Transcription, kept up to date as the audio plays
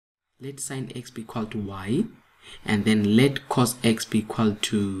let sine x be equal to y, and then let cos x be equal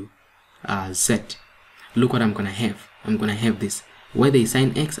to z. Look what I'm gonna have. I'm gonna have this. Where there is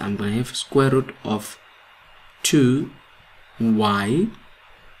sine x, I'm gonna have square root of 2y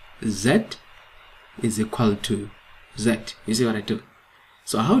z is equal to z. You see what I do?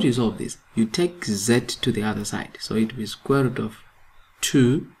 So how do you solve this? You take z to the other side. So it will be square root of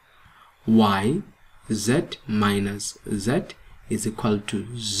 2y z minus z is equal to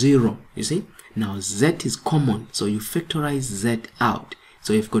 0. You see? Now z is common, so you factorize z out.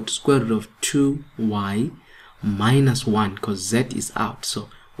 So you've got square root of 2y minus 1 because z is out. So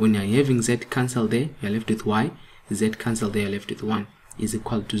when you're having z cancel there, you're left with y. Z cancel there, you're left with 1 is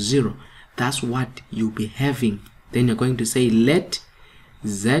equal to 0. That's what you'll be having. Then you're going to say let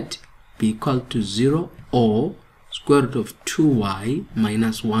z be equal to 0 or square root of 2y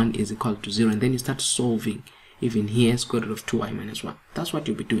minus 1 is equal to 0. And then you start solving. Even here, square root of 2y minus 1. That's what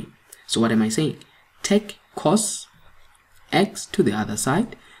you'll be doing. So what am I saying? Take cos x to the other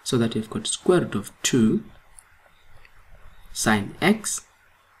side so that you've got square root of 2 sine x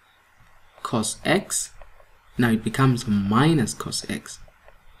cos x. Now it becomes minus cos x.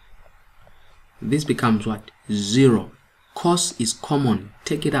 This becomes what? 0. Cos is common.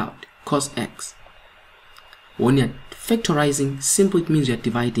 Take it out. Cos x. When you're factorizing, simply it means you're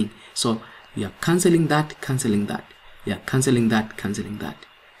dividing. So you're cancelling that, cancelling that. You're cancelling that, cancelling that.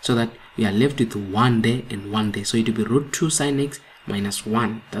 So that we are left with 1 there and 1 there. So it will be root 2 sine x minus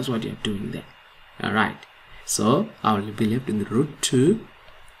 1. That's what you're doing there. Alright. So I will be left with root 2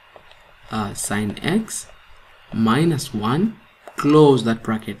 sine x minus 1. Close that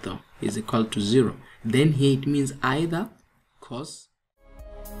bracket though. Is equal to 0. Then here it means either cos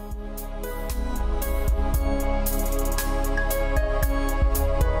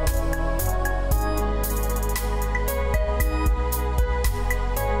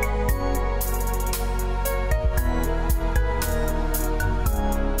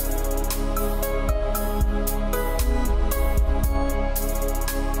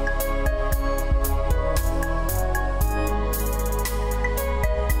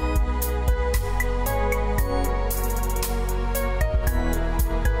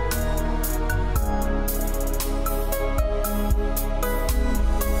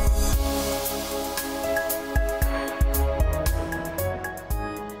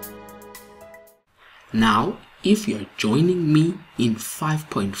Now, if you're joining me in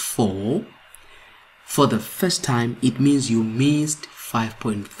 5.4 for the first time, it means you missed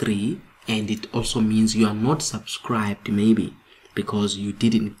 5.3, and it also means you are not subscribed maybe because you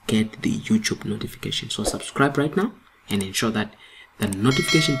didn't get the YouTube notification. So subscribe right now and ensure that the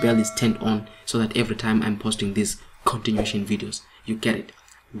notification bell is turned on so that every time I'm posting these continuation videos, you get it.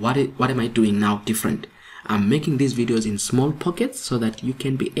 What am I doing now different? I'm making these videos in small pockets so that you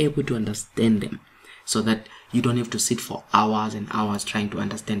can be able to understand them, so that you don't have to sit for hours and hours trying to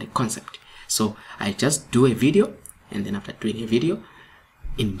understand the concept. So I just do a video, and then after doing a video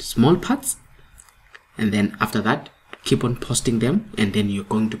in small parts, and then after that keep on posting them, and then you're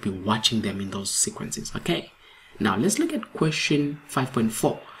going to be watching them in those sequences. Okay, now let's look at question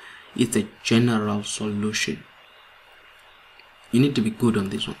 5.4. It's a general solution. You need to be good on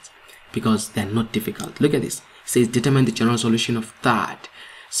these ones because they're not difficult. Look at this. It says determine the general solution of that.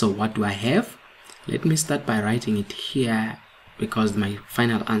 So what do I have? Let me start by writing it here because my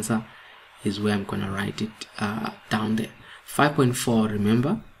final answer is where I'm gonna write it down there. 5.4,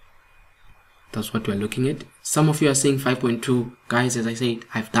 remember, that's what we're looking at. Some of you are saying 5.2. Guys, as I said,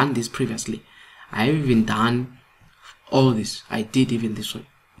 I've done this previously. I've even done all this. I did even this one.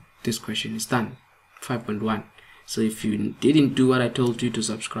 This question is done. 5.1. So if you didn't do what I told you to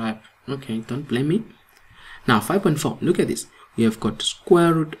subscribe, okay, don't blame me. Now 5.4, look at this. We have got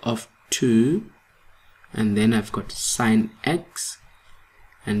square root of 2, and then I've got sine x,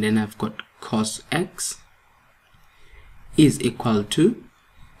 and then I've got cos x is equal to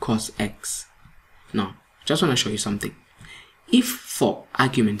cos x. Now, just want to show you something. If for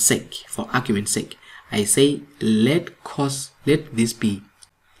argument's sake, I say let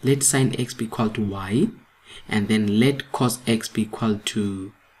sine x be equal to y, and then let cos x be equal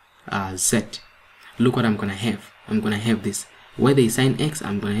to z. Look what I'm gonna have. I'm gonna have this. Where there is sine x,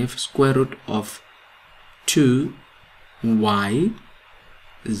 I'm gonna have square root of 2y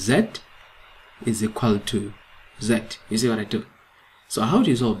z is equal to z. You see what I do? So how do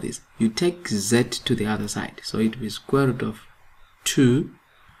you solve this? You take z to the other side. So it will be square root of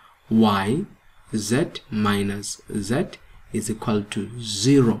 2y z minus z is equal to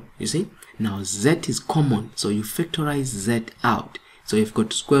 0. You see? Now z is common, so you factorize z out. So you've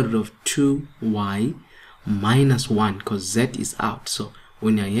got square root of 2y minus 1 because z is out. So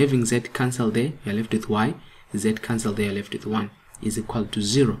When you're having z cancel there, you're left with y. Z cancel there, you're left with 1 is equal to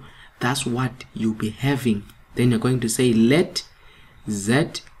 0. That's what you'll be having. Then you're going to say let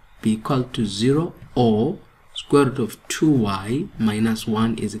z be equal to 0 or square root of 2y minus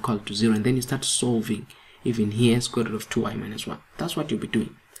 1 is equal to 0. And then you start solving. Even here, square root of 2y minus 1. That's what you'll be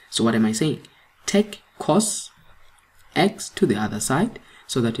doing. So what am I saying? Take cos x to the other side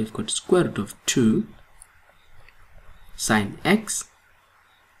so that you've got square root of 2 sine x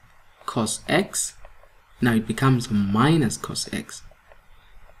cos x. Now it becomes minus cos x.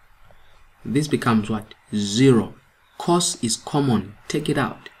 This becomes what? 0. Cos is common. Take it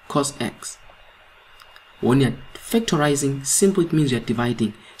out. Cos x. When you're factorizing, simple, it means you're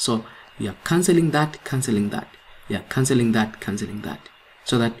dividing. So you're cancelling that, cancelling that. You're cancelling that, cancelling that.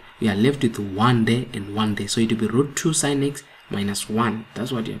 So that we are left with 1 there and 1 there. So it will be root 2 sine x minus 1.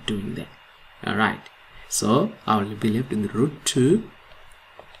 That's what you're doing there. Alright. So I will be left with root 2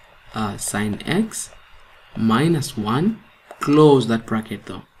 sine x minus 1. Close that bracket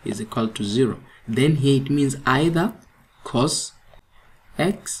though. Is equal to 0. Then here it means either cos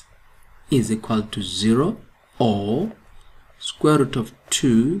x is equal to 0 or square root of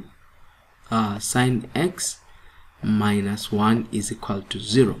 2 sine x minus 1 is equal to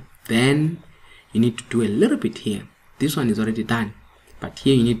 0. Then you need to do a little bit here. This one is already done, but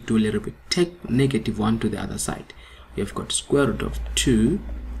here you need to do a little bit. Take negative 1 to the other side. We've got square root of 2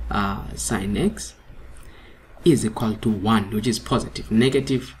 sine x is equal to 1, which is positive.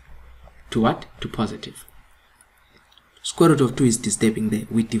 Negative to what? To positive. Square root of 2 is disturbing there.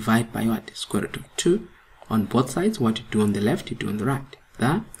 We divide by what? Square root of 2 on both sides. What you do on the left, you do on the right.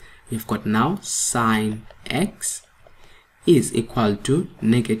 There. We've got now sine x is equal to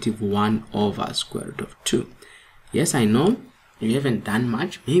negative 1 over square root of 2. Yes, I know you haven't done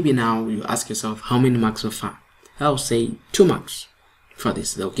much. Maybe now you ask yourself, how many marks so far? I'll say 2 marks for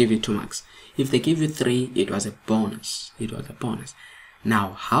this. They'll give you 2 marks. If they give you 3, it was a bonus. It was a bonus.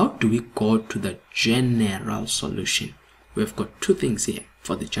 Now, how do we go to the general solution? We've got 2 things here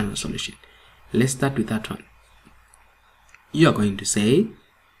for the general solution. Let's start with that one. You are going to say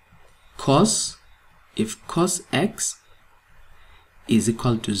cos, if cos x is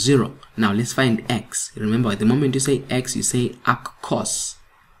equal to 0. Now let's find x. Remember, at the moment you say x, you say arc cos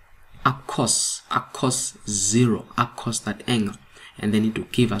 0, arc cos that angle, and then it will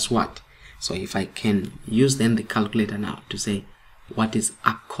give us what? So if I can use then the calculator now to say what is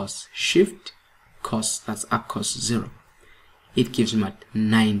arc cos, shift cos, that's arc cos 0, it gives me what?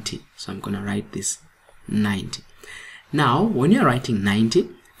 90. So I'm going to write this 90. Now when you're writing 90,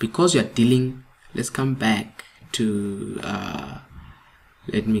 because you're dealing, let's come back to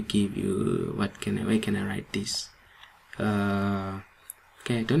let me give you, where can I write this?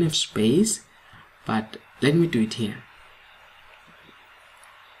 Okay, I don't have space, but let me do it here.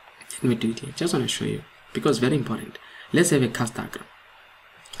 Let me do it here. Just want to show you, because very important. Let's have a cast diagram.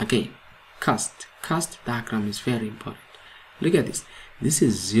 Okay, cast diagram is very important. Look at this. This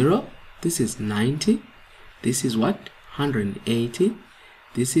is 0. This is 90. This is what? 180.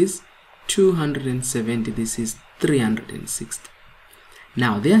 This is 270. This is 360.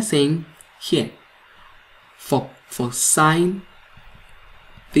 Now they are saying here for sine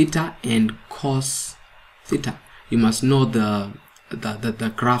theta and cos theta, you must know the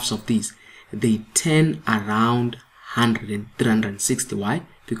graphs of these. They turn around 100 and 360. Why?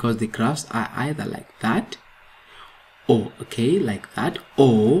 Because the graphs are either like that, or like that,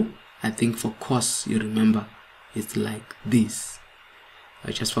 or I think for cos, you remember, it's like this.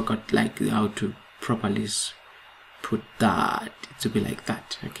 I just forgot like how to properly put that. It will be like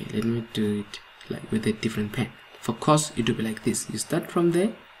that. Okay, let me do it like with a different pen. For cos, it will be like this. You start from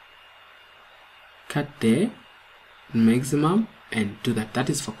there, cut there, maximum, and do that. That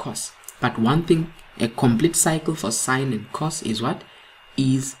is for cos. But one thing, a complete cycle for sine and cos is what?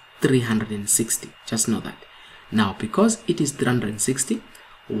 Is 360. Just know that. Now, because it is 360,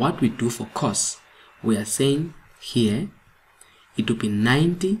 what we do for cos, we are saying here, it will be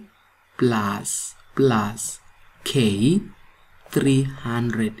 90 plus k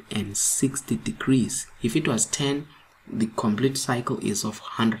 360 degrees. If it was 10, the complete cycle is of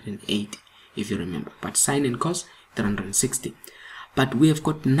 180, if you remember. But sine and cos, 360. But we have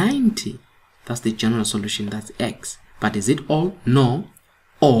got 90. That's the general solution. That's x. But is it all? No.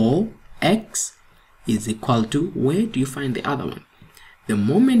 Or x is equal to, where do you find the other one? The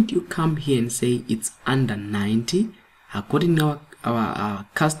moment you come here and say it's under 90, according to our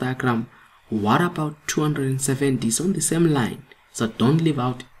cast diagram, what about 270? It's on the same line. So don't leave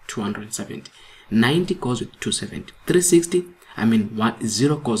out 270. 90 goes with 270. 360,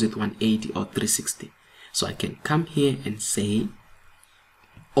 0 goes with 180 or 360. So I can come here and say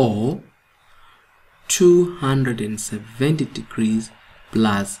or 270 degrees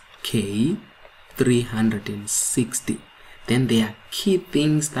plus k 360. Then there are key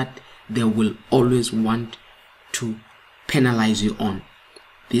things that they will always want to penalize you on.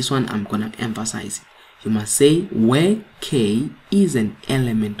 This one I'm gonna emphasize. You must say where k is an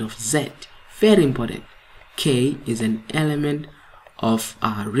element of z. Very important. K is an element of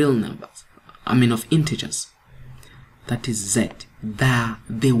real numbers. Of integers. That is z.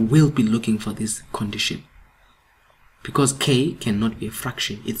 They will be looking for this condition, because k cannot be a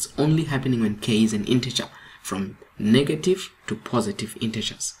fraction. It's only happening when k is an integer, from negative to positive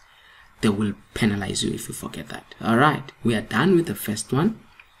integers. They will penalize you if you forget that. Alright, we are done with the first one.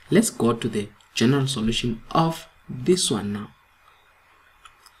 Let's go to the general solution of this one now.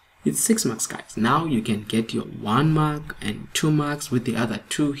 It's 6 marks, guys. Now you can get your 1 mark and 2 marks with the other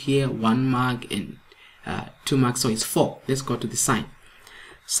 2 here, 1 mark and 2 marks, so it's 4. Let's go to the sign.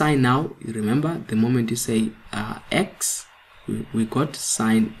 Sign now, remember the moment you say x, we got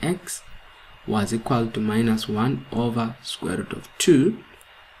sine x was equal to minus 1 over square root of 2.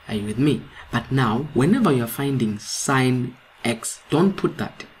 Are you with me? But now, whenever you're finding sine x, don't put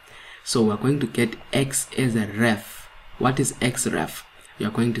that. So we're going to get x as a ref. What is x ref? You're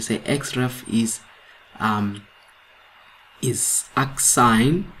going to say x ref is x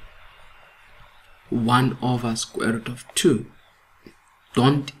sine 1 over square root of 2.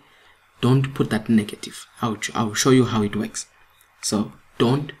 Don't put that negative. I'll show you how it works. So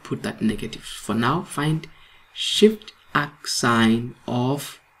don't put that negative. For now, find shift x sine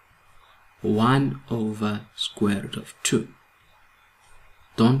of 1 over square root of 2.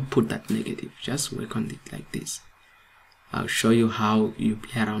 Don't put that negative. Just work on it like this. I'll show you how you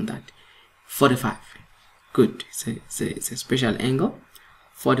play around that. 45. Good. It's a special angle.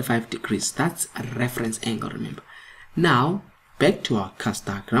 45 degrees. That's a reference angle, remember. Now, back to our cast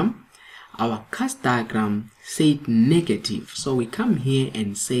diagram. Our cast diagram said negative. So we come here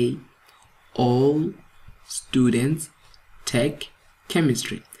and say all students take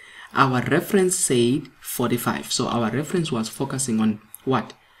chemistry. Our reference said 45. So our reference was focusing on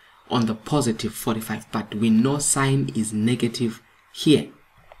what? On the positive 45. But we know sign is negative here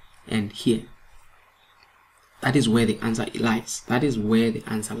and here. That is where the answer lies. That is where the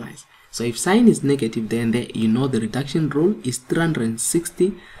answer lies. So if sign is negative, then you know the reduction rule is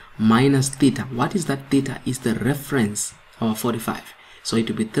 360 minus theta. What is that? Theta is the reference, our 45. So it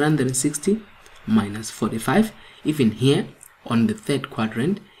will be 360 minus 45. Even here on the third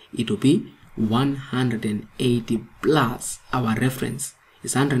quadrant, it will be 180 plus our reference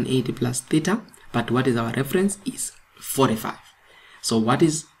is 180 plus theta. But what is our reference is 45. So what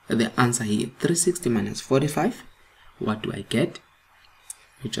is the answer here? 360 minus 45. What do I get?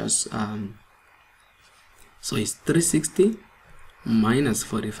 We just so it's 360 minus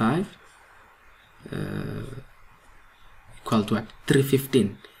 45 equal to what?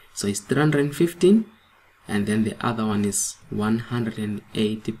 315. So it's 315, and then the other one is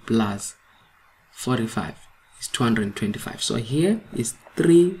 180 plus 45 is 225. So here is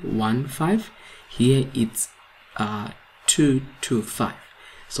 315. Here it's 225.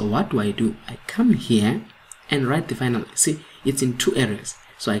 So what do? I come here and write the final. See, it's in 2 areas.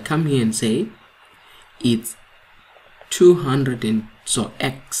 So I come here and say it's 200 and so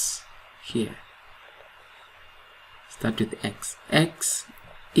x here. Start with x. X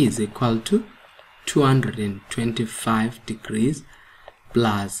is equal to 225 degrees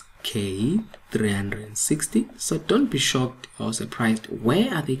plus k 360. So don't be shocked or surprised.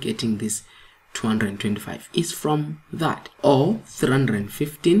 Where are they getting this 225? Is from that, or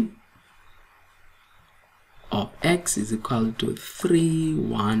 315, or x is equal to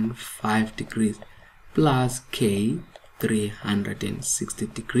 315 degrees plus k 360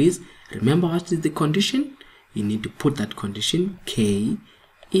 degrees. Remember, what is the condition? You need to put that condition. K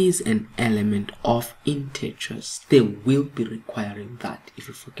is an element of integers. They will be requiring that. If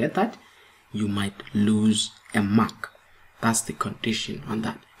you forget that, you might lose a mark. That's the condition on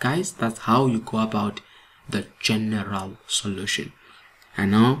that. Guys, that's how you go about the general solution. I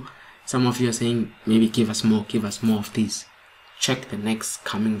know some of you are saying, maybe give us more of these. Check the next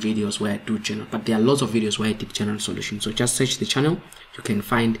coming videos where I do general, but there are lots of videos where I did general solutions. So just search the channel, you can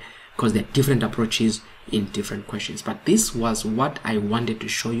find, because there are different approaches in different questions. But this was what I wanted to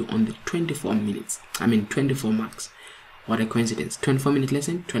show you on the 24 marks. What a coincidence. 24-minute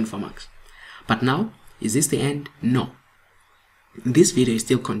lesson, 24 marks. But now, is this the end? No. This video is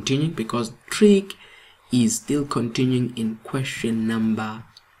still continuing because trig is still continuing in question number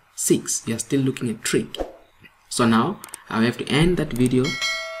 6. You are still looking at trig. So now I have to end that video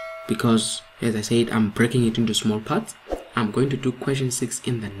because, as I said, I'm breaking it into small parts. I'm going to do question 6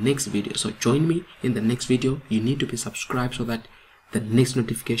 in the next video. So join me in the next video. You need to be subscribed so that the next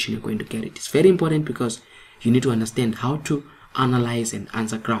notification you're going to get it. It's very important because you need to understand how to analyze and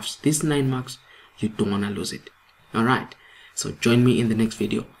answer graphs. These 9 marks, you don't want to lose it. Alright, so join me in the next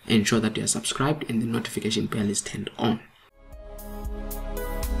video. Ensure that you are subscribed and the notification bell is turned on.